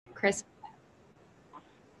Chris.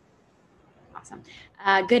 Awesome.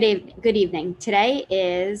 Good evening. Today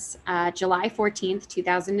is July 14th,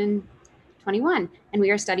 2021, and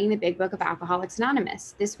we are studying the Big Book of Alcoholics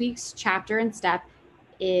Anonymous. This week's chapter and step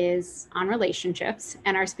is on relationships,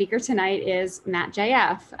 and our speaker tonight is Matt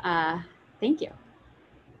JF. Thank you.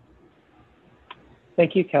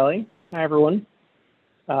 Thank you, Kelly. Hi, everyone.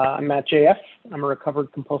 I'm Matt JF. I'm a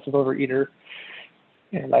recovered compulsive overeater,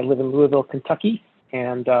 and I live in Louisville, Kentucky.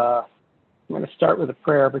 And I'm going to start with a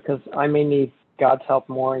prayer because I may need God's help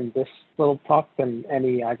more in this little talk than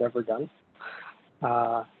any I've ever done.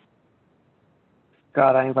 God,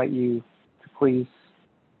 I invite you to please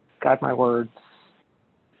guide my words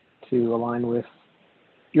to align with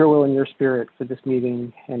your will and your spirit for this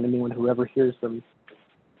meeting and anyone who ever hears them,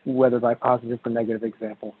 whether by positive or negative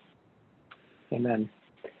example. Amen.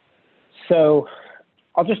 So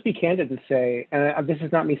I'll just be candid and say, and this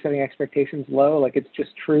is not me setting expectations low, like it's just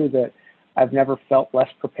true that I've never felt less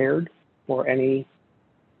prepared for any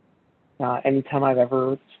time I've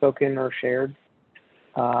ever spoken or shared.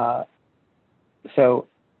 So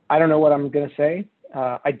I don't know what I'm going to say.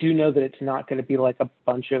 I do know that it's not going to be like a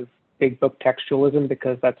bunch of big book textualism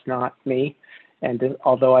because that's not me. And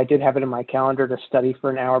although I did have it in my calendar to study for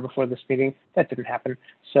an hour before this meeting, that didn't happen.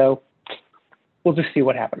 So we'll just see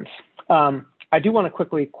what happens. I do want to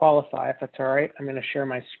quickly qualify, if that's all right. I'm going to share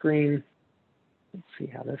my screen. Let's see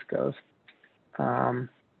how this goes.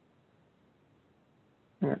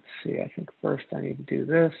 Let's see, I think first I need to do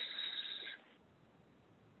this.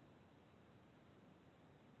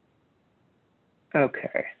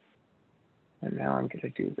 Okay, and now I'm going to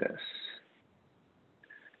do this.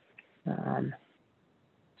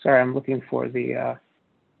 Sorry, I'm looking for the,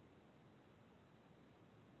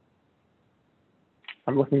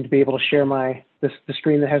 I'm looking to be able to share the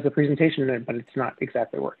screen that has the presentation in it, but it's not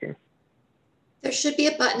exactly working. There should be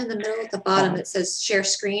a button in the middle at the bottom that says share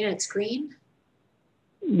screen and it's green.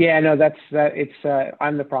 Yeah, no,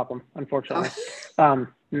 I'm the problem, unfortunately. Oh.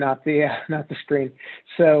 Not the screen.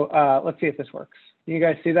 So let's see if this works. Can you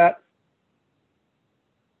guys see that?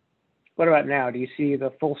 What about now? Do you see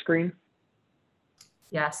the full screen?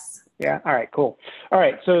 Yes. Yeah, all right, cool. All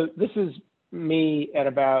right, so this is me at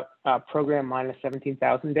about program minus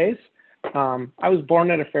 17,000 days. I was born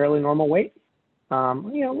at a fairly normal weight, a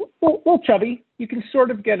little chubby. You can sort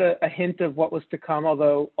of get a hint of what was to come,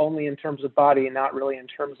 although only in terms of body and not really in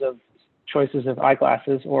terms of choices of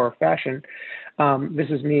eyeglasses or fashion. This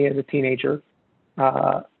is me as a teenager.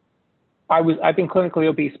 I've been clinically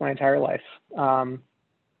obese my entire life,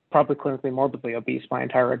 probably clinically morbidly obese my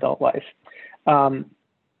entire adult life.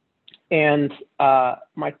 And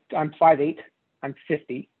I'm 5'8", I'm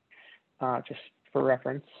 50, just for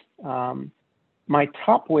reference. My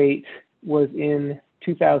top weight was in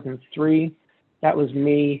 2003. That was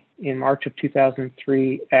me in March of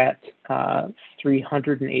 2003 at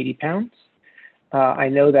 380 pounds. I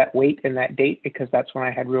know that weight and that date because that's when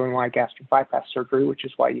I had Roux-en-Y gastric bypass surgery, which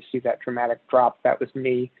is why you see that dramatic drop. That was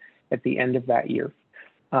me at the end of that year.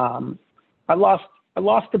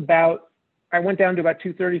 I went down to about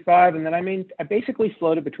 235, and then I basically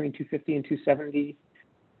floated between 250 and 270,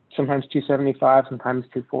 sometimes 275, sometimes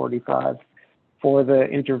 245 for the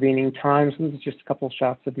intervening times. This is just a couple of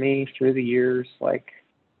shots of me through the years,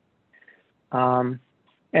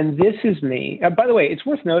 and this is me. By the way, it's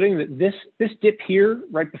worth noting that this dip here,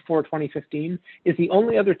 right before 2015, is the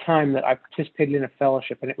only other time that I participated in a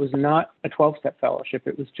fellowship, and it was not a 12-step fellowship.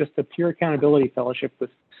 It was just a pure accountability fellowship with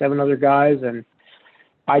 7 other guys, and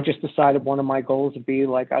I just decided one of my goals would be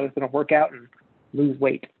like I was going to work out and lose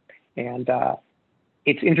weight. And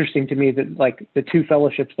it's interesting to me that like the 2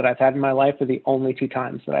 fellowships that I've had in my life are the only 2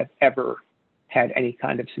 times that I've ever had any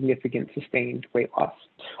kind of significant sustained weight loss.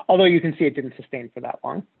 Although you can see it didn't sustain for that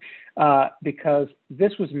long because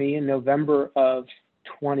this was me in November of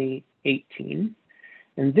 2018.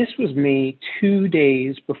 And this was me 2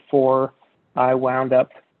 days before I wound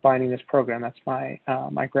up finding this program. That's my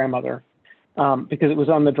grandmother. Because it was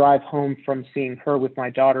on the drive home from seeing her with my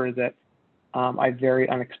daughter that I very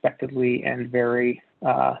unexpectedly and very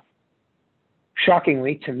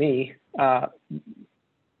shockingly to me,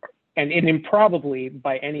 and improbably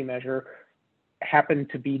by any measure, happened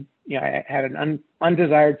to be, I had an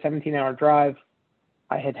undesired 17-hour drive.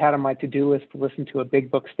 I had on my to-do list to listen to a big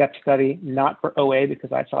book step study, not for OA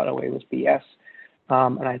because I thought OA was BS,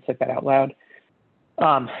 and I had said that out loud.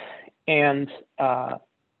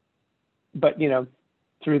 But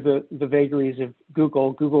through the vagaries of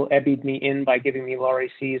Google ebbied me in by giving me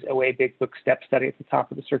Laurie C's OA Big Book Step Study at the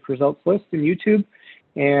top of the search results list in YouTube.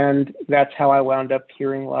 And that's how I wound up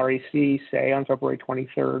hearing Laurie C say on February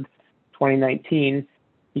 23rd, 2019,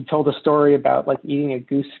 he told a story about like eating a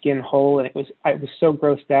goose skin whole, and I was so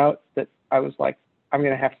grossed out that I was like, I'm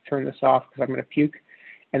gonna have to turn this off because I'm gonna puke.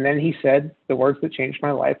 And then he said the words that changed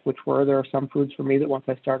my life, which were, there are some foods for me that once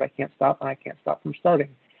I start, I can't stop, and I can't stop from starting.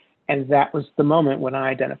 And that was the moment when I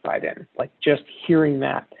identified in, like just hearing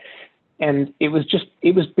that. And it was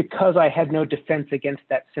because I had no defense against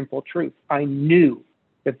that simple truth. I knew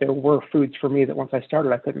that there were foods for me that once I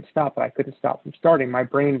started, I couldn't stop, but I couldn't stop from starting. My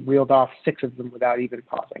brain reeled off 6 of them without even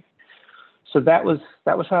pausing. So that was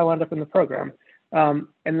how I wound up in the program. And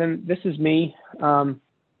then this is me.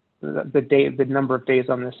 The number of days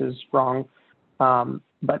on this is wrong,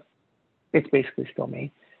 but it's basically still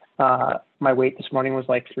me. My weight this morning was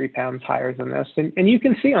like 3 pounds higher than this. And you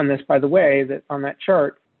can see on this, by the way, that on that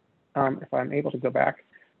chart, if I'm able to go back,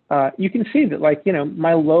 you can see that, like, you know,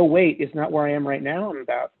 my low weight is not where I am right now. I'm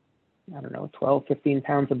about, I don't know, 12, 15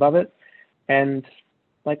 pounds above it. And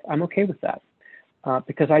like, I'm okay with that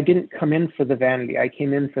because I didn't come in for the vanity. I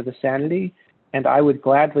came in for the sanity, and I would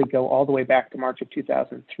gladly go all the way back to March of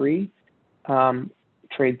 2003,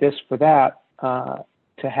 trade this for that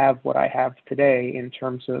to have what I have today in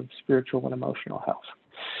terms of spiritual and emotional health.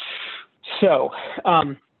 So,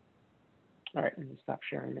 all right, let me stop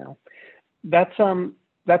sharing now. That's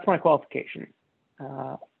my qualification.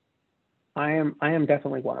 I am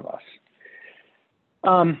definitely one of us.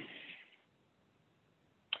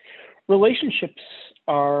 Relationships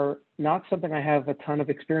are not something I have a ton of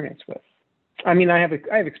experience with. I mean, I have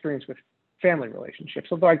experience with family relationships,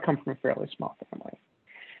 although I come from a fairly small family.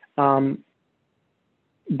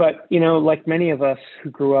 But you know, like many of us who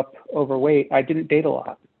grew up overweight, I didn't date a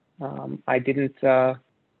lot. I didn't.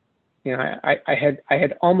 You know, I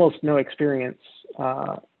had almost no experience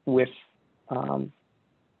with the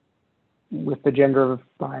gender of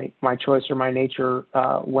my choice or my nature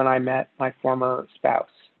when I met my former spouse,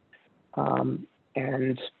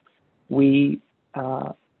 and we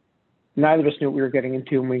neither of us knew what we were getting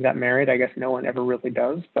into when we got married. I guess no one ever really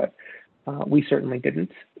does, but we certainly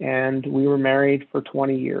didn't. And we were married for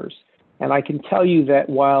 20 years. And I can tell you that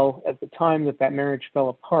while at the time that marriage fell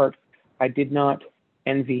apart, I did not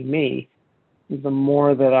envy me. The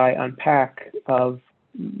more that I unpack of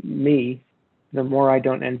me, the more I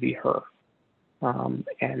don't envy her.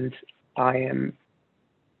 And I am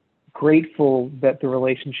grateful that the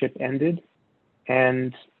relationship ended,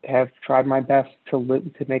 and have tried my best to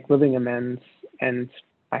make living amends, and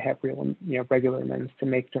I have real, you know, regular amends to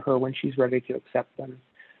make to her when she's ready to accept them.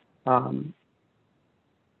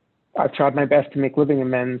 I've tried my best to make living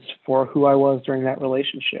amends for who I was during that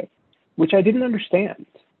relationship, which I didn't understand.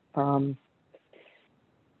 So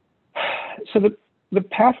the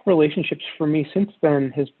path of relationships for me since then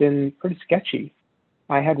has been pretty sketchy.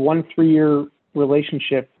 I had one 3-year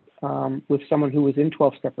relationship with someone who was in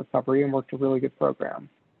 12-step recovery and worked a really good program.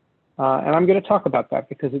 And I'm going to talk about that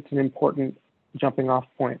because it's an important jumping off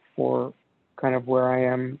point for kind of where I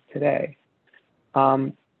am today.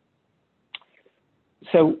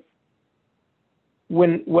 So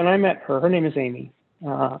when I met her name is Amy.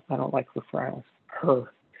 I don't like referring to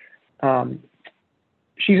her.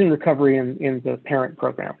 She's in recovery in the parent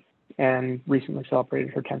program and recently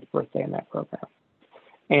celebrated her 10th birthday in that program.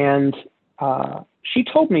 And she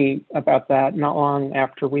told me about that not long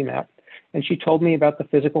after we met. And she told me about the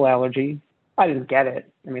physical allergy. I didn't get it.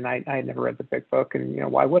 I mean, I had never read the big book, and, you know,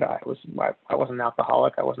 why would I? I wasn't an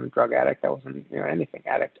alcoholic. I wasn't a drug addict. I wasn't, you know, anything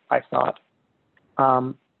addict, I thought.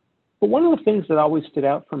 But one of the things that always stood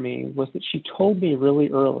out for me was that she told me really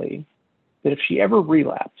early that if she ever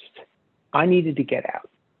relapsed, I needed to get out.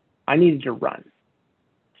 I needed to run.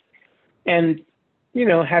 And, you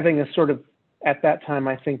know, having a sort of, at that time,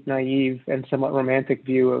 I think, naive and somewhat romantic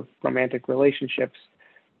view of romantic relationships,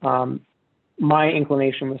 my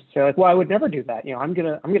inclination was to say, like, well, I would never do that. You know, I'm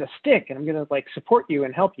gonna stick, and I'm gonna like support you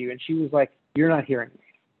and help you. And she was like, you're not hearing me.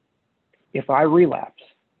 If I relapse,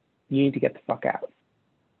 you need to get the fuck out.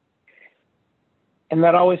 And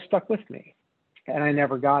that always stuck with me. And I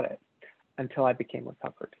never got it until I became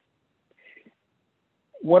recovered.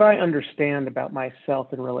 What I understand about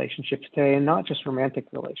myself in relationships today, and not just romantic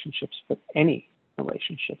relationships, but any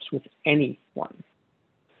relationships with anyone,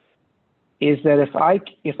 is that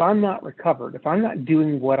if I'm not recovered, if I'm not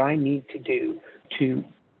doing what I need to do to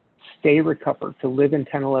stay recovered, to live in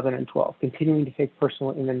 10, 11, and 12, continuing to take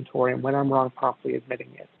personal inventory, and when I'm wrong, promptly admitting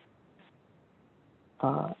it,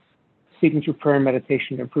 seeking through prayer and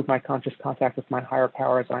meditation to improve my conscious contact with my higher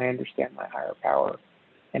power as I understand my higher power,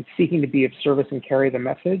 and seeking to be of service and carry the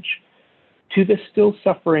message to the still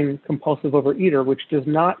suffering compulsive overeater, which does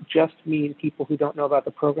not just mean people who don't know about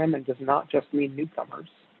the program and does not just mean newcomers.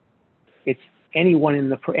 It's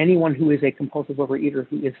anyone who is a compulsive overeater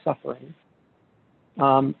who is suffering.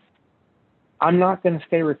 I'm not going to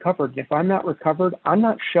stay recovered. If I'm not recovered, I'm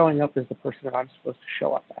not showing up as the person that I'm supposed to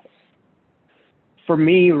show up as. For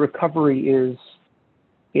me, recovery is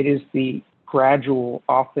the gradual,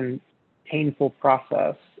 often painful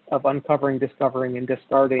process of uncovering, discovering, and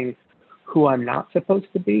discarding who I'm not supposed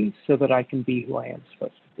to be so that I can be who I am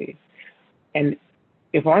supposed to be. And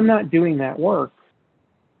if I'm not doing that work,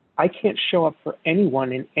 I can't show up for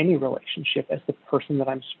anyone in any relationship as the person that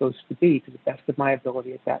I'm supposed to be to the best of my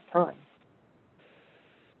ability at that time.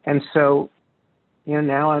 And so,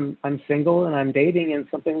 now I'm single and I'm dating, and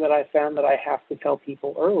something that I found that I have to tell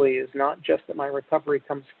people early is not just that my recovery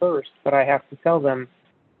comes first, but I have to tell them,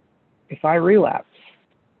 if I relapse,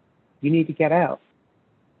 you need to get out.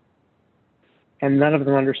 And none of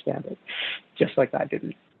them understand it, just like I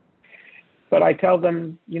didn't. But I tell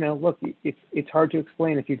them, look, it's hard to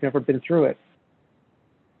explain if you've never been through it.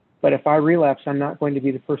 But if I relapse, I'm not going to be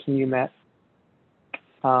the person you met.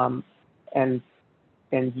 And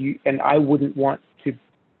I wouldn't want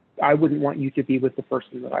you to be with the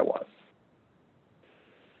person that I was.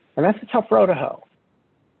 And that's a tough row to hoe.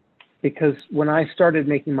 Because when I started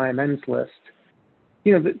making my amends list,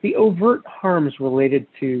 the overt harms related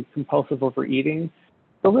to compulsive overeating,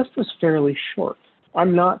 the list was fairly short.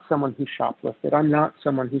 I'm not someone who shoplifted. I'm not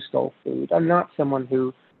someone who stole food. I'm not someone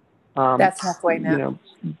who, That's halfway now.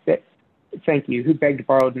 Thank you, who begged,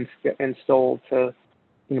 borrowed, and stole to,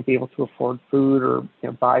 be able to afford food or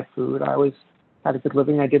buy food. I had a good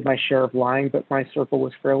living. I did my share of lying, but my circle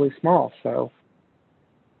was fairly small. So,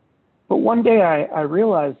 but one day I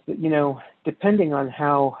realized that depending on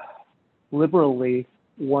how liberally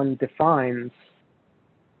one defines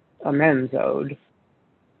amends owed,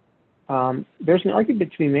 there's an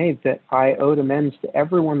argument to be made that I owed amends to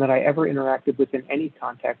everyone that I ever interacted with in any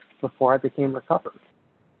context before I became recovered,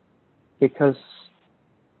 because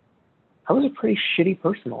I was a pretty shitty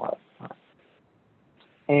person a lot of the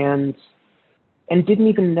time, and didn't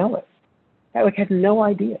even know it. I had no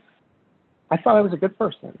idea. I thought I was a good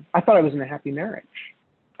person. I thought I was in a happy marriage.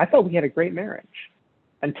 I thought we had a great marriage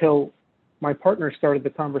until my partner started the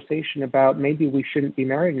conversation about maybe we shouldn't be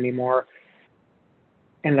married anymore.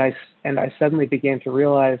 And I suddenly began to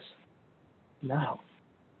realize, no,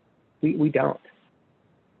 we don't.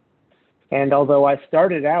 And although I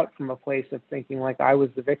started out from a place of thinking like I was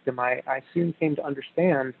the victim, I soon came to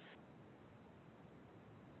understand,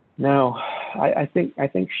 no, I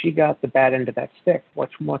think she got the bad end of that stick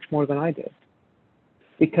much more than I did.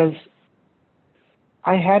 Because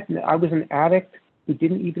I was an addict who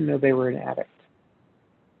didn't even know they were an addict.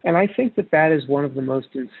 And I think that is one of the most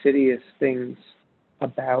insidious things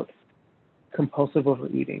about compulsive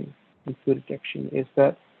overeating and food addiction, is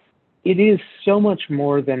that it is so much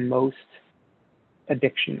more than most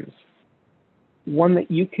addictions, one that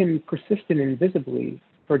you can persist in invisibly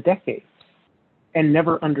for decades and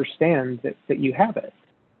never understand that you have it.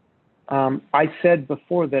 I said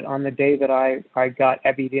before that on the day that I got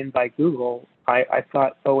EBI'd in by Google, I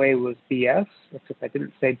thought OA was BS, except I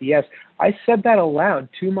didn't say BS. I said that aloud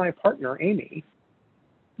to my partner, Amy.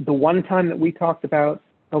 The one time that we talked about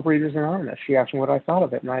Overeaters Anonymous, she asked me what I thought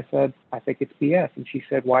of it, and I said, I think it's BS. And she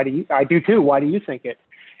said, I do too, why do you think it?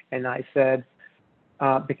 And I said,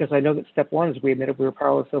 because I know that step one is we admitted we were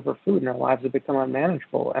powerless over food and our lives have become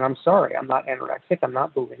unmanageable. And I'm sorry, I'm not anorexic, I'm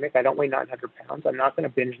not bulimic, I don't weigh 900 pounds, I'm not going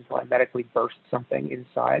to binge until I medically burst something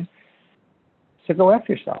inside. So go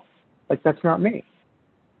after yourself. Like, that's not me.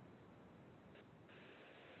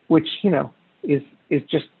 Which, is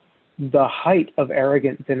just the height of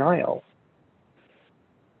arrogant denial.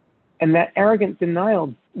 And that arrogant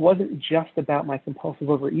denial wasn't just about my compulsive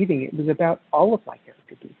overeating, it was about all of my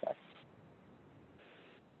character defects.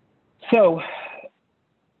 So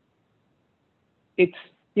it's,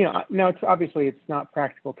 now it's obviously it's not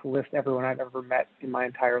practical to list everyone I've ever met in my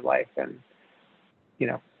entire life and,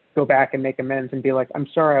 go back and make amends and be like, I'm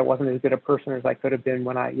sorry I wasn't as good a person as I could have been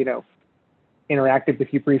when I, interacted with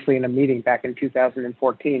you briefly in a meeting back in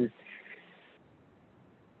 2014.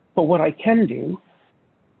 But what I can do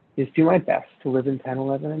is do my best to live in 10,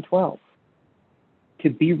 11, and 12, to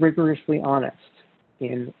be rigorously honest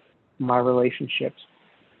in my relationships.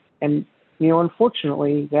 And,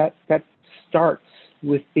 unfortunately, that starts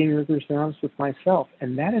with being rigorously honest with myself.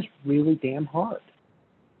 And that is really damn hard.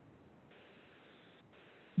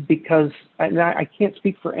 Because I can't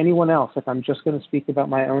speak for anyone else if I'm just going to speak about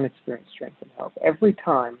my own experience, strength, and hope. Every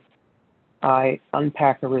time I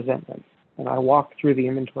unpack a resentment and I walk through the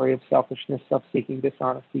inventory of selfishness, self-seeking,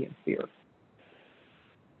 dishonesty, and fear,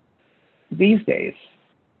 these days,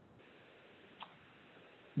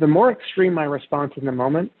 the more extreme my response in the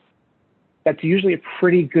moment, that's usually a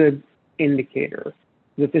pretty good indicator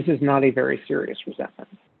that this is not a very serious resentment.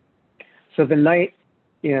 So the night,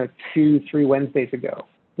 2-3 Wednesdays ago,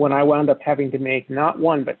 when I wound up having to make not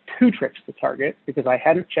one, but 2 trips to Target because I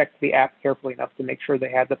hadn't checked the app carefully enough to make sure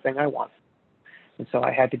they had the thing I wanted. And so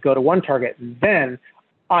I had to go to one Target, and then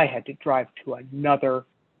I had to drive to another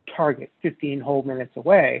Target 15 whole minutes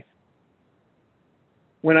away.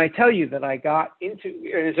 When I tell you that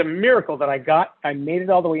it's a miracle that I made it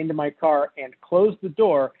all the way into my car and closed the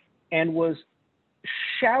door and was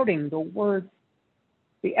shouting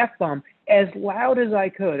the F-bomb as loud as I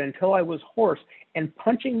could until I was hoarse and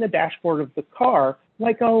punching the dashboard of the car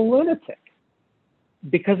like a lunatic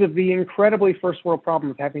because of the incredibly first world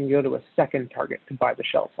problem of having to go to a second Target to buy the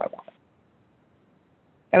shelves I wanted.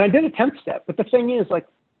 And I did a 10th step, but the thing is, like,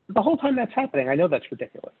 the whole time that's happening, I know that's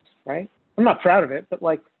ridiculous, right? I'm not proud of it, but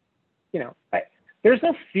there's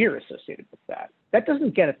no fear associated with that. That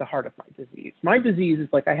doesn't get at the heart of my disease. My disease is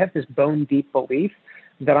like I have this bone deep belief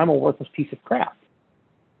that I'm a worthless piece of crap.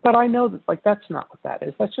 But I know that that's not what that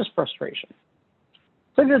is. That's just frustration.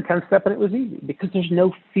 So I did a 10th step and it was easy because there's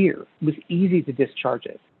no fear. It was easy to discharge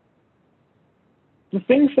it. The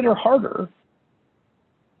things that are harder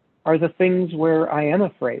are the things where I am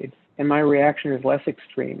afraid and my reaction is less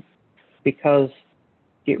extreme because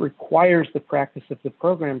it requires the practice of the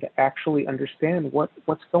program to actually understand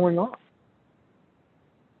what's going on.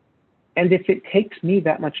 And if it takes me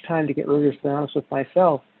that much time to get rigorously honest with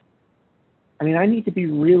myself, I need to be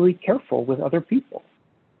really careful with other people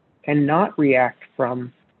and not react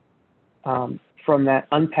from that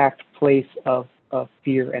unpacked place of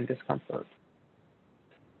fear and discomfort.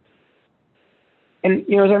 And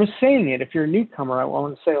as I was saying it, if you're a newcomer, I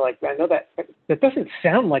want to say, I know that doesn't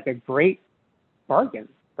sound like a great bargain,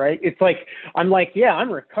 right? It's like, I'm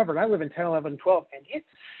recovered. I live in 10, 11, 12, and it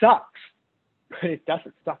sucks, but it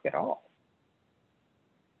doesn't suck at all.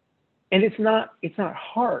 And it's not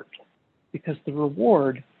hard because the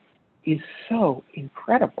reward is so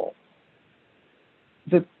incredible.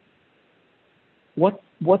 What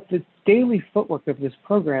the daily footwork of this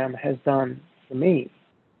program has done for me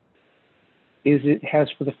is it has,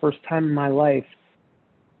 for the first time in my life,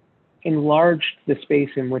 enlarged the space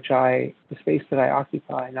that I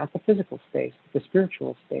occupy, not the physical space, but the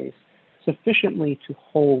spiritual space, sufficiently to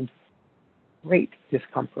hold great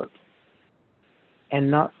discomfort and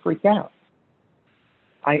not freak out.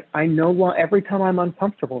 I no longer, every time I'm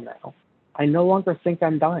uncomfortable now, I no longer think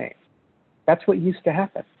I'm dying. That's what used to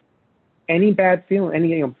happen. Any bad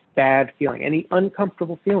feeling, any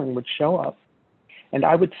uncomfortable feeling would show up, and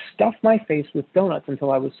I would stuff my face with donuts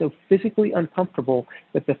until I was so physically uncomfortable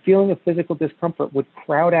that the feeling of physical discomfort would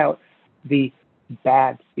crowd out the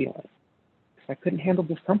bad feeling, because I couldn't handle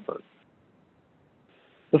discomfort.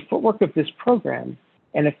 The footwork of this program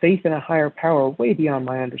and a faith in a higher power way beyond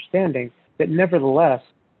my understanding that nevertheless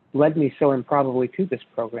led me so improbably to this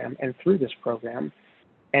program and through this program,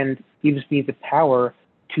 and gives me the power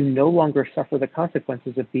to no longer suffer the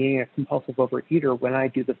consequences of being a compulsive overeater when I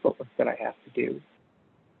do the footwork that I have to do,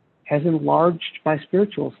 has enlarged my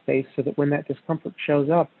spiritual space so that when that discomfort shows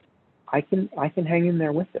up, I can hang in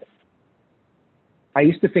there with it. I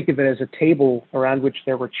used to think of it as a table around which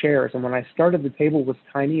there were chairs, and when I started, the table was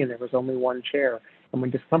tiny and there was only one chair. And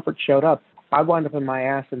when discomfort showed up, I wound up on my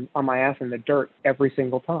ass in the dirt every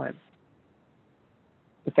single time.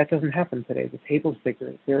 But that doesn't happen today. The table's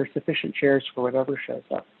bigger. There are sufficient chairs for whatever shows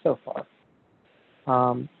up so far.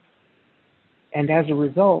 And as a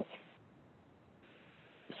result,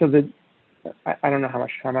 I don't know how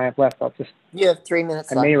much time I have left. You have 3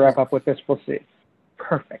 minutes left. I may wrap up with this. We'll see.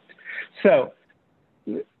 Perfect. So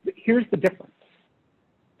here's the difference.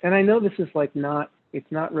 And I know this is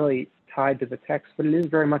it's not really tied to the text, but it is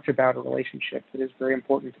very much about a relationship that is very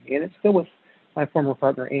important to me. And it's still with my former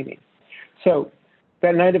partner, Amy. So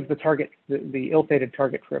that night of the ill-fated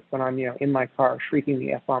Target trip, when I'm in my car shrieking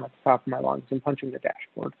the F-bomb at the top of my lungs and punching the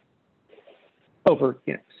dashboard over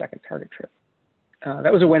second Target trip.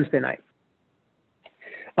 That was a Wednesday night.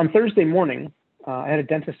 On Thursday morning, I had a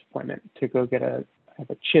dentist appointment to go I have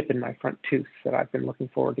a chip in my front tooth that I've been looking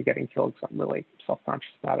forward to getting killed, so I'm really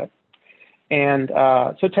self-conscious about it. And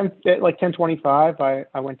so 10:25,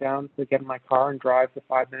 I went down to get in my car and drive the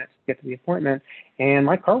 5 minutes to get to the appointment, and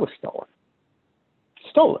my car was stolen.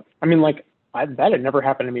 Stolen. That had never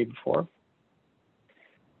happened to me before.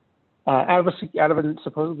 Out of a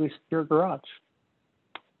supposedly secure garage.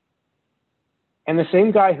 And the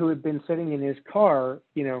same guy who had been sitting in his car,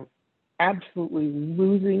 absolutely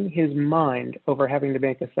losing his mind over having to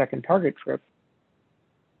make a second Target trip,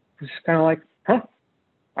 was just kind of like, huh,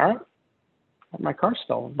 all right. my car's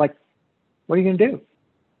stolen. Like, what are you going to do?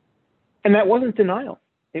 And that wasn't denial.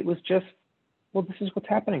 It was just, well, this is what's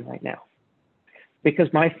happening right now.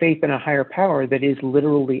 Because my faith in a higher power that is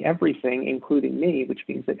literally everything, including me, which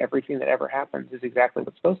means that everything that ever happens is exactly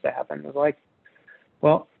what's supposed to happen, was like,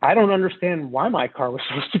 well, I don't understand why my car was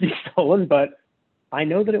supposed to be stolen, but I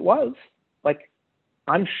know that it was. Like,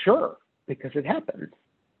 I'm sure because it happened.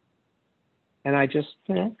 And I just,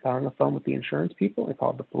 got on the phone with the insurance people. I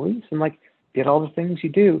called the police and did all the things you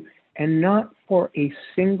do. And not for a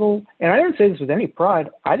single, and I don't say this with any pride,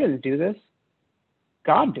 I didn't do this.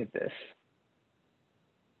 God did this.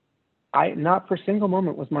 Not for a single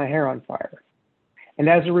moment was my hair on fire. And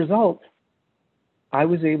as a result, I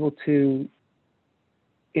was able to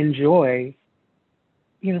enjoy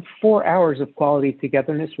 4 hours of quality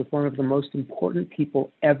togetherness with one of the most important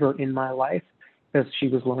people ever in my life, because she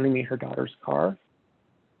was loaning me her daughter's car,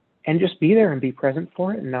 and just be there and be present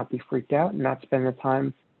for it and not be freaked out and not spend the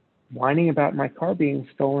time whining about my car being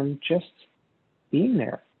stolen, just being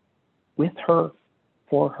there with her,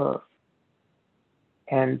 for her.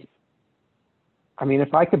 And I mean,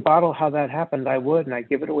 if I could bottle how that happened, I would, and I'd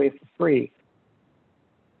give it away for free.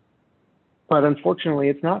 But unfortunately,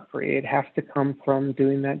 it's not free. It has to come from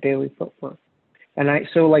doing that daily footwork. And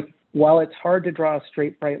while it's hard to draw a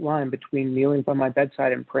straight, bright line between kneeling by my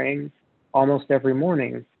bedside and praying almost every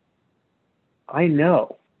morning, I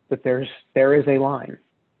know that there is a line.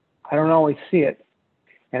 I don't always see it.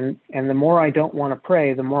 And the more I don't want to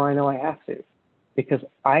pray, the more I know I have to. Because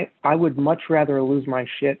I would much rather lose my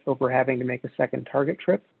shit over having to make a second Target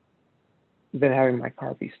trip than having my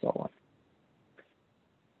car be stolen.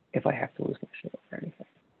 If I have to lose my shit over anything,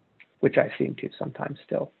 which I seem to sometimes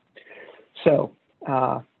still. So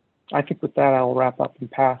I think with that, I'll wrap up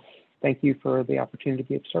and pass. Thank you for the opportunity to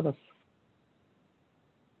be of service.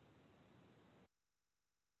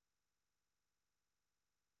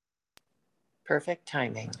 Perfect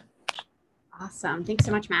timing. Awesome. Thanks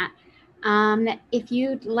so much, Matt. If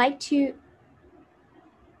you'd like to,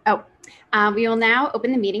 we will now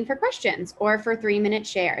open the meeting for questions or for 3-minute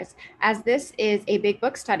shares. As this is a big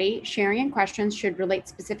book study, sharing and questions should relate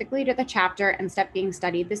specifically to the chapter and step being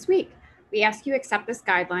studied this week. We ask you accept this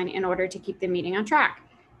guideline in order to keep the meeting on track.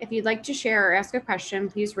 If you'd like to share or ask a question,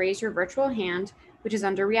 please raise your virtual hand, which is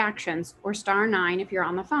under reactions, or *9 if you're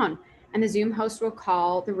on the phone, and the Zoom host will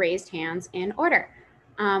call the raised hands in order.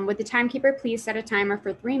 Would the timekeeper please set a timer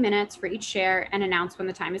for 3 minutes for each share and announce when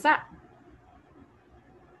the time is up?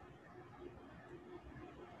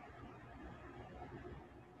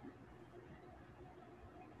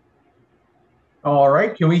 All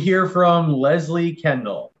right, can we hear from Leslie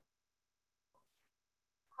Kendall?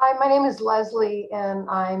 Hi, my name is Leslie and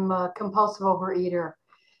I'm a compulsive overeater.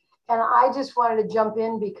 And I just wanted to jump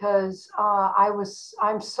in because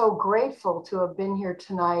I'm so grateful to have been here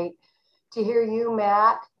tonight, to hear you,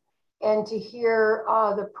 Matt, and to hear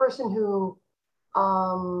the person who,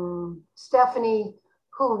 Stephanie,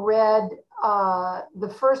 who read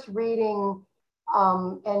the first reading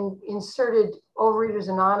and inserted Overeaters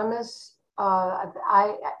Anonymous.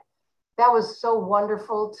 That was so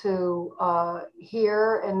wonderful to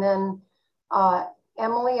hear. And then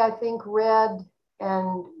Emily, I think, read,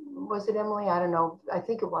 and was it Emily? I don't know. I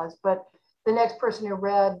think it was. But the next person who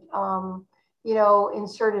read,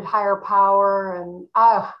 inserted higher power. And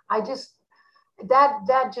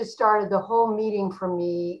that just started the whole meeting for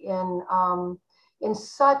me in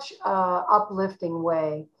such an uplifting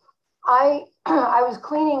way. I was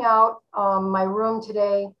cleaning out my room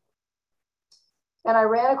today, and I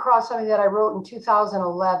ran across something that I wrote in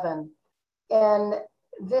 2011. And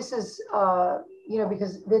this is,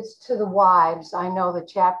 because it's to the wives. I know the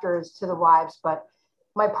chapter is to the wives, but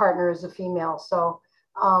my partner is a female. So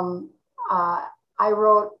I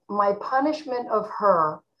wrote, my punishment of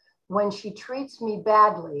her when she treats me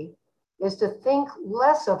badly is to think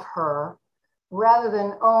less of her rather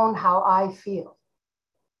than own how I feel.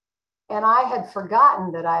 And I had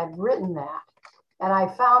forgotten that I had written that. And I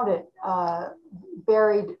found it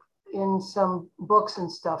buried in some books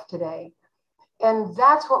and stuff today. And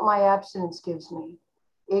that's what my abstinence gives me.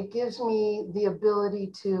 It gives me the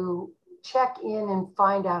ability to check in and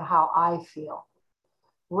find out how I feel,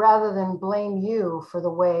 rather than blame you for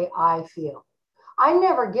the way I feel. I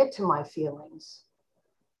never get to my feelings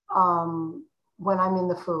when I'm in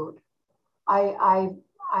the food. I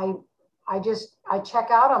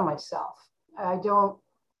check out on myself. I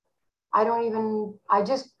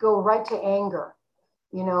just go right to anger,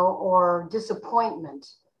 or disappointment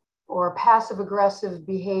or passive aggressive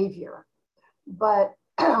behavior. But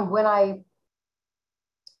when I'm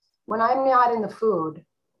not in the food,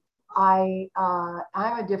 I'm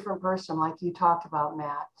a different person, like you talked about,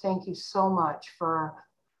 Matt. Thank you so much for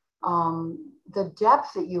the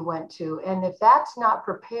depth that you went to. And if that's not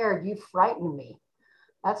prepared, you frightened me.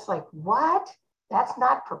 That's like, what? That's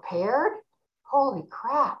not prepared? Holy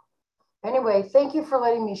crap. Anyway, thank you for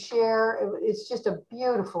letting me share. It's just a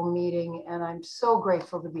beautiful meeting, and I'm so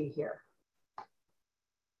grateful to be here.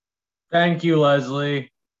 Thank you,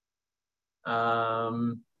 Leslie.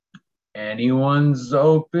 Anyone's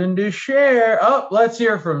open to share? Oh, let's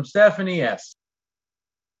hear from Stephanie S.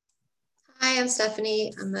 Hi, I'm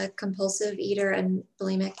Stephanie. I'm a compulsive eater and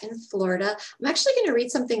bulimic in Florida. I'm actually going to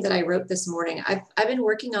read something that I wrote this morning. I've been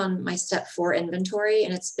working on my step 4 inventory,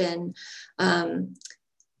 and it's been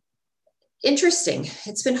interesting.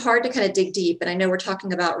 It's been hard to kind of dig deep. And I know we're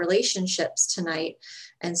talking about relationships tonight.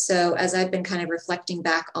 And so as I've been kind of reflecting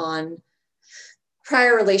back on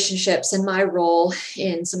prior relationships and my role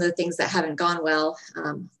in some of the things that haven't gone well,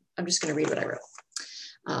 I'm just going to read what I wrote.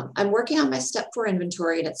 I'm working on my step 4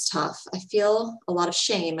 inventory, and it's tough. I feel a lot of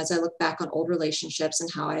shame as I look back on old relationships and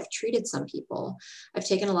how I've treated some people. I've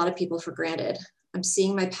taken a lot of people for granted. I'm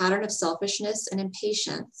seeing my pattern of selfishness and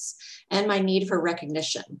impatience and my need for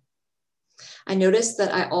recognition. I noticed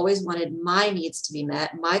that I always wanted my needs to be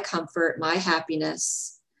met, my comfort, my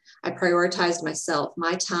happiness. I prioritized myself,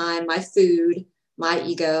 my time, my food, my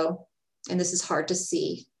ego, and this is hard to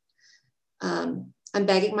see. I'm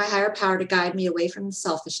begging my higher power to guide me away from the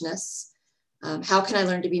selfishness. How can I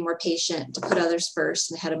learn to be more patient, to put others first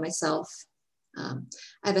and ahead of myself? I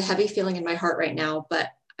have a heavy feeling in my heart right now, but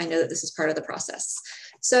I know that this is part of the process.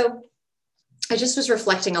 So I just was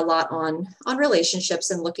reflecting a lot on relationships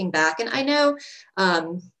and looking back. And I know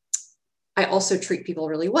I also treat people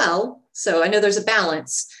really well. So I know there's a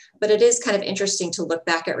balance, but it is kind of interesting to look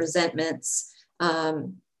back at resentments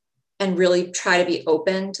and really try to be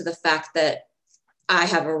open to the fact that I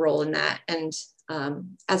have a role in that. And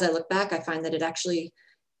as I look back, I find that it actually,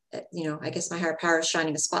 you know, I guess my higher power is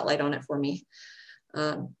shining a spotlight on it for me.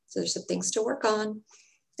 So there's some things to work on.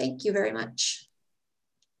 Thank you very much.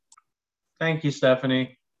 Thank you,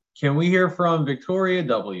 Stephanie. Can we hear from Victoria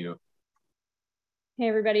W? Hey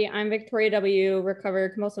everybody, I'm Victoria W,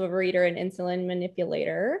 recovered compulsive overeater and insulin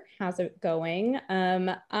manipulator. How's it going?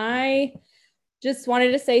 I just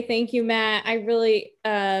wanted to say thank you, Matt. I really,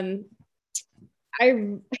 I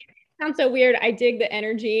sound so weird. I dig the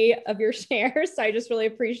energy of your shares. So I just really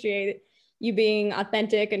appreciate you being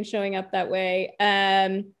authentic and showing up that way.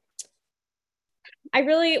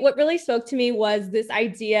 What really spoke to me was this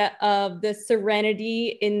idea of the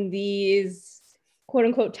serenity in these quote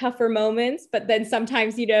unquote tougher moments, but then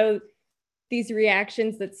sometimes, you know, these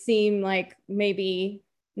reactions that seem like maybe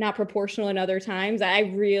not proportional in other times. I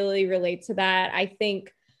really relate to that. I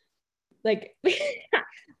think like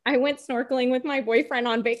I went snorkeling with my boyfriend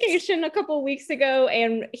on vacation a couple of weeks ago,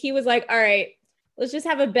 and he was like, all right, let's just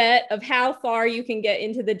have a bet of how far you can get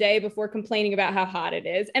into the day before complaining about how hot it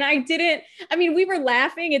is. And we were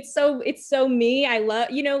laughing. It's so me. I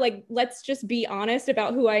love, you know, like, let's just be honest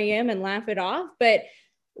about who I am and laugh it off. But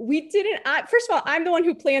we didn't, first of all, I'm the one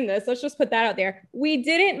who planned this. Let's just put that out there. We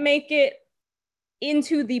didn't make it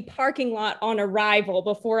into the parking lot on arrival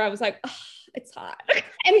before I was like, oh, it's hot.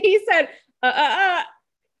 And he said, I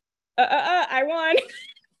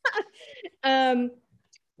won.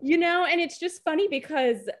 You know, and it's just funny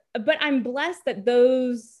but I'm blessed that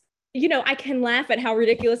those, you know, I can laugh at how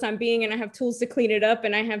ridiculous I'm being, and I have tools to clean it up,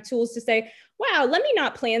 and I have tools to say, wow, let me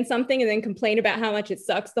not plan something and then complain about how much it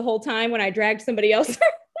sucks the whole time when I dragged somebody else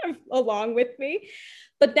along with me.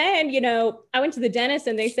 But then, you know, I went to the dentist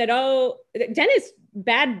and they said, oh, dentist,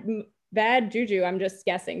 bad juju. I'm just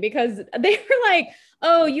guessing, because they were like,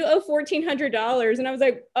 oh, you owe $1,400. And I was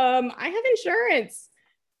like, I have insurance.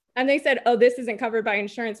 And they said, oh, this isn't covered by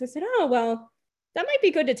insurance. I said, oh, well, that might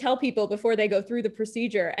be good to tell people before they go through the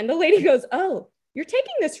procedure. And the lady goes, oh, you're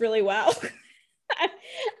taking this really well.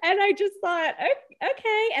 And I just thought,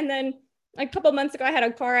 okay. And then a couple of months ago, I had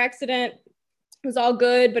a car accident. It was all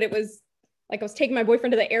good, but it was like I was taking my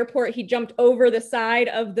boyfriend to the airport. He jumped over the side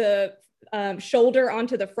of the shoulder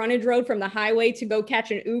onto the frontage road from the highway to go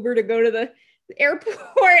catch an Uber to go to the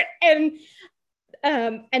airport. And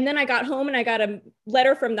then I got home and I got a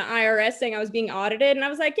letter from the IRS saying I was being audited. And I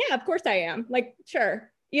was like, yeah, of course I am. Like,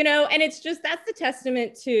 sure. You know, and it's just, that's the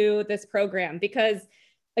testament to this program, because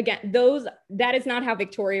again, that is not how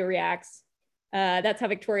Victoria reacts. That's how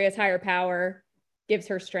Victoria's higher power gives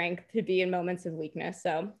her strength to be in moments of weakness.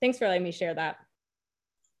 So thanks for letting me share that.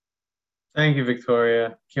 Thank you,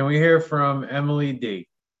 Victoria. Can we hear from Emily D?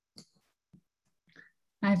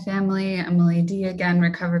 Hi, family. Emily D again,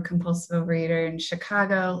 recovered compulsive overeater in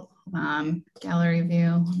Chicago. Hold on, gallery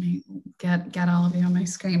view. Let me get all of you on my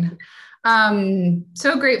screen.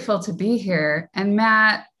 So grateful to be here. And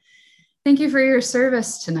Matt, thank you for your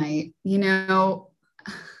service tonight. You know,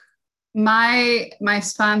 my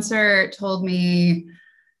sponsor told me,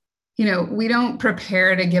 you know, we don't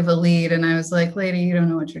prepare to give a lead. And I was like, lady, you don't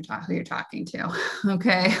know what who you're talking to.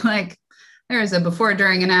 Okay. Like there's a before,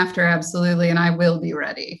 during, and after. Absolutely. And I will be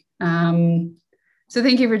ready. So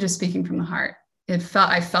thank you for just speaking from the heart.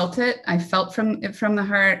 I felt it. I felt from the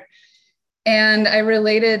heart. And I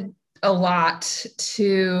related a lot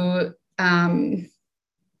to,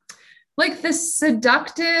 like this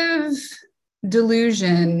seductive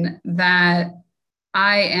delusion that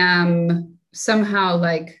I am somehow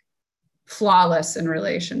like flawless in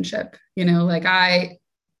relationship, you know, like I'm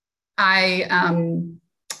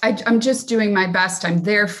just doing my best. I'm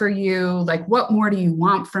there for you. Like, what more do you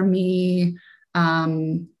want from me?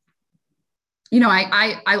 You know,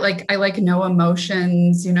 I like no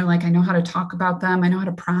emotions, you know, like I know how to talk about them. I know how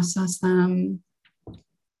to process them.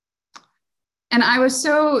 And I was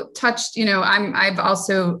so touched, you know, I've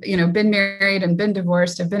also, you know, been married and been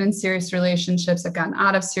divorced. I've been in serious relationships. I've gotten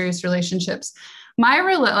out of serious relationships. My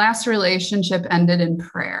last relationship ended in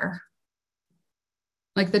prayer.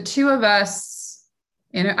 Like the two of us,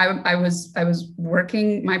 you know, I was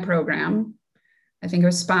working my program. I think I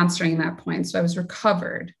was sponsoring at that point. So I was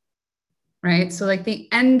recovered, right? So like the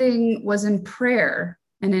ending was in prayer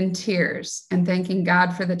and in tears and thanking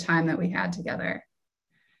God for the time that we had together.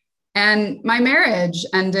 And my marriage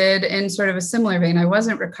ended in sort of a similar vein. I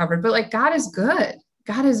wasn't recovered, but like God is good.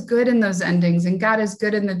 God is good in those endings and God is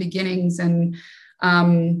good in the beginnings. And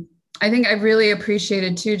I think I really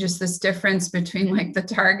appreciated too, just this difference between like the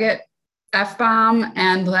Target F-bomb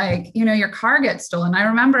and like, you know, your car gets stolen. I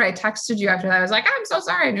remember I texted you after that. I was like, I'm so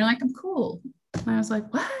sorry. And you're like, I'm cool. And I was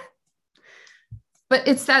like, what? But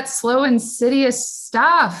it's that slow, insidious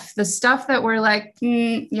stuff, the stuff that we're like,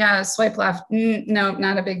 yeah, swipe left. No,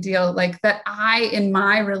 not a big deal. Like that in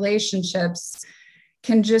my relationships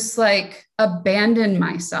can just like abandon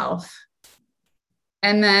myself.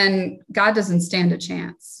 And then God doesn't stand a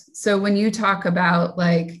chance. So when you talk about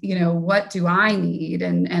like, you know, what do I need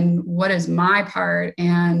and what is my part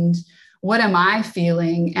and what am I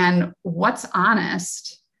feeling and what's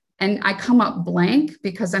honest? And I come up blank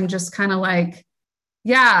because I'm just kind of like,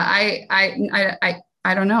 yeah,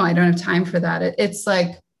 I don't know. I don't have time for that. It's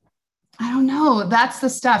like, I don't know. That's the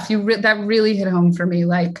stuff that really hit home for me.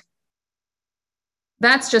 Like,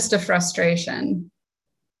 that's just a frustration.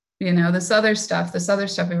 You know, this other stuff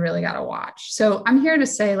we really got to watch. So I'm here to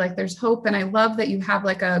say like, there's hope. And I love that you have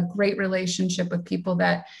like a great relationship with people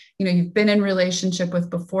that, you know, you've been in relationship with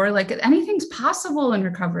before. Like anything's possible in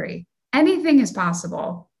recovery. Anything is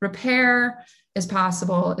possible. Repair is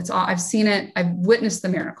possible. It's all, I've seen it. I've witnessed the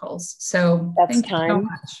miracles. So thank you so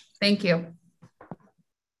much. Thank you.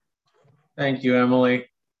 Thank you, Emily.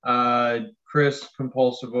 Chris,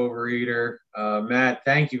 compulsive overeater. Matt,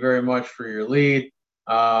 thank you very much for your lead.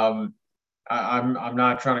 I'm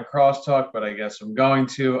not trying to crosstalk, but I guess I'm going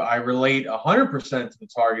to. I relate 100% to the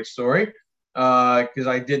Target story because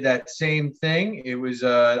I did that same thing. It was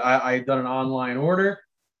I had done an online order.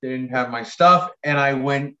 They didn't have my stuff, and I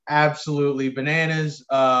went absolutely bananas.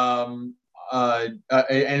 And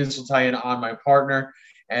this will tie in on my partner.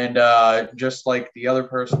 And just like the other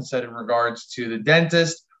person said in regards to the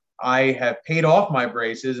dentist, I have paid off my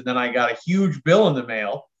braces, and then I got a huge bill in the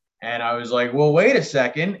mail. And I was like, well, wait a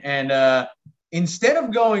second. And instead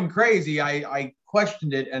of going crazy, I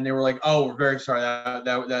questioned it, and they were like, oh, we're very sorry.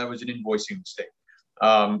 That was an invoicing mistake,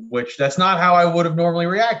 which that's not how I would have normally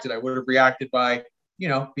reacted. I would have reacted by, you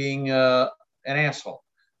know, being an asshole.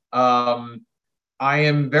 I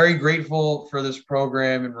am very grateful for this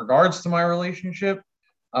program in regards to my relationship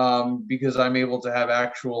because I'm able to have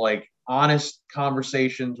actual, like, honest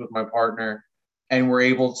conversations with my partner, and we're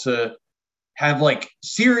able to have like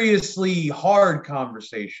seriously hard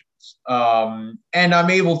conversations. And I'm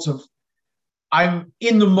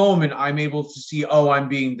in the moment, I'm able to see, oh, I'm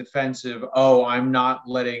being defensive. Oh, I'm not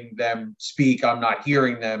letting them speak. I'm not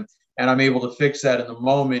hearing them. And I'm able to fix that in the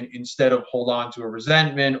moment instead of hold on to a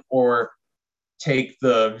resentment or take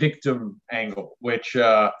the victim angle, which,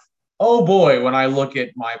 oh boy, when I look at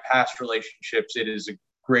my past relationships, it is a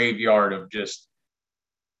graveyard of just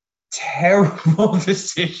terrible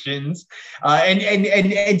decisions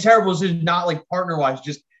and terrible decisions, not like partner wise,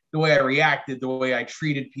 just the way I reacted, the way I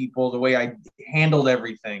treated people, the way I handled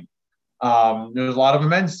everything. There's a lot of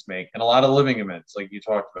amends to make and a lot of living amends, like you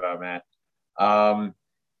talked about, Matt. And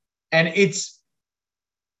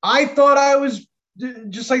I thought I was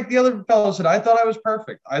just like the other fellow said, I thought I was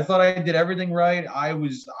perfect. I thought I did everything right. I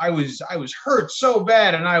was hurt so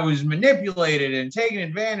bad, and I was manipulated and taken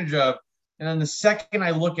advantage of. And then the second I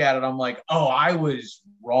look at it, I'm like, oh, I was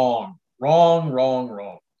wrong.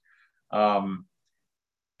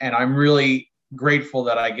 And I'm really grateful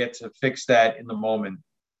that I get to fix that in the moment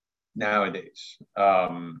nowadays.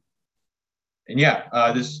 And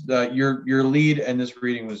yeah, your lead and this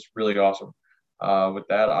reading was really awesome. With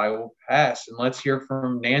that, I will pass, and let's hear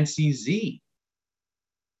from Nancy Z.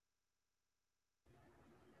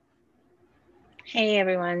 Hey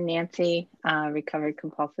everyone, Nancy, recovered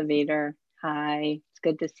compulsive eater. Hi, it's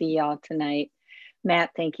good to see y'all tonight. Matt,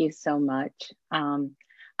 thank you so much.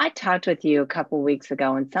 I talked with you a couple weeks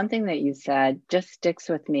ago, and something that you said just sticks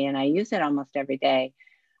with me, and I use it almost every day.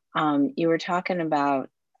 You were talking about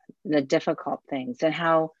the difficult things and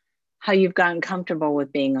how you've gotten comfortable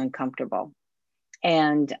with being uncomfortable.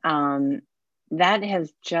 And that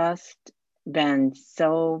has just been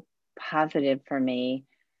so positive for me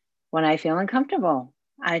when I feel uncomfortable.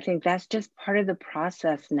 I think that's just part of the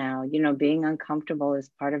process now. You know, being uncomfortable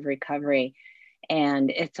is part of recovery,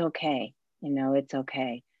 and it's okay. You know, it's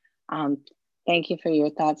okay. Thank you for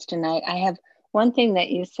your thoughts tonight. I have one thing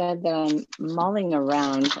that you said that I'm mulling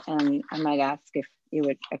around, and I might ask if you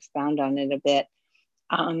would expound on it a bit.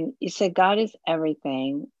 You said God is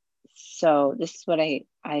everything. So this is what I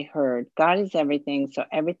heard. God is everything. So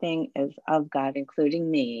everything is of God, including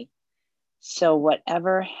me. So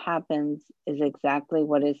whatever happens is exactly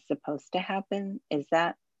what is supposed to happen. Did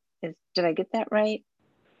I get that right?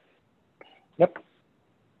 Yep.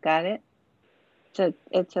 Got it. So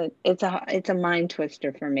it's a mind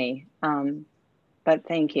twister for me. But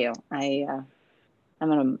thank you. I'm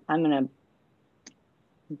gonna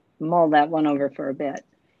mull that one over for a bit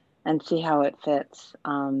and see how it fits.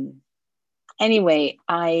 Anyway,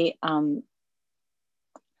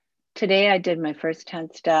 today I did my first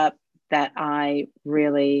 10 step that I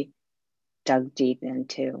really dug deep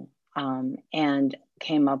into, and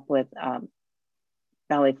came up with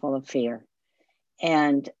belly full of fear.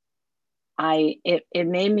 And it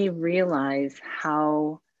made me realize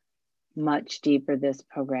how much deeper this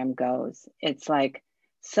program goes. It's like,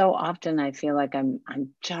 so often I feel like I'm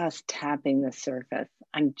just tapping the surface.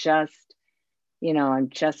 I'm just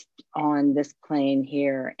on this plane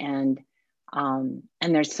here, and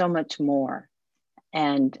there's so much more.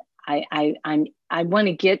 And I want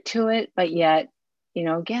to get to it, but yet, you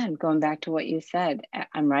know, again, going back to what you said,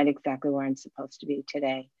 I'm right exactly where I'm supposed to be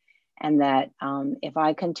today. And that if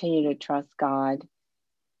I continue to trust God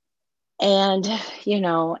and, you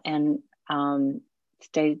know, and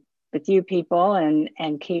stay with you people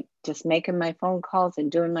and keep just making my phone calls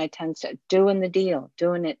and doing my 10 steps, doing the deal,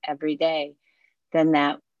 doing it every day, then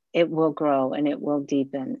that it will grow and it will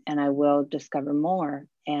deepen and I will discover more.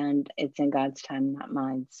 And it's in God's time, not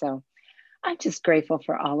mine. So I'm just grateful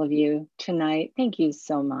for all of you tonight. Thank you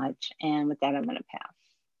so much. And with that, I'm going to pass.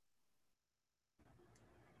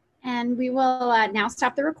 And we will now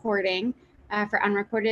stop the recording for unrecorded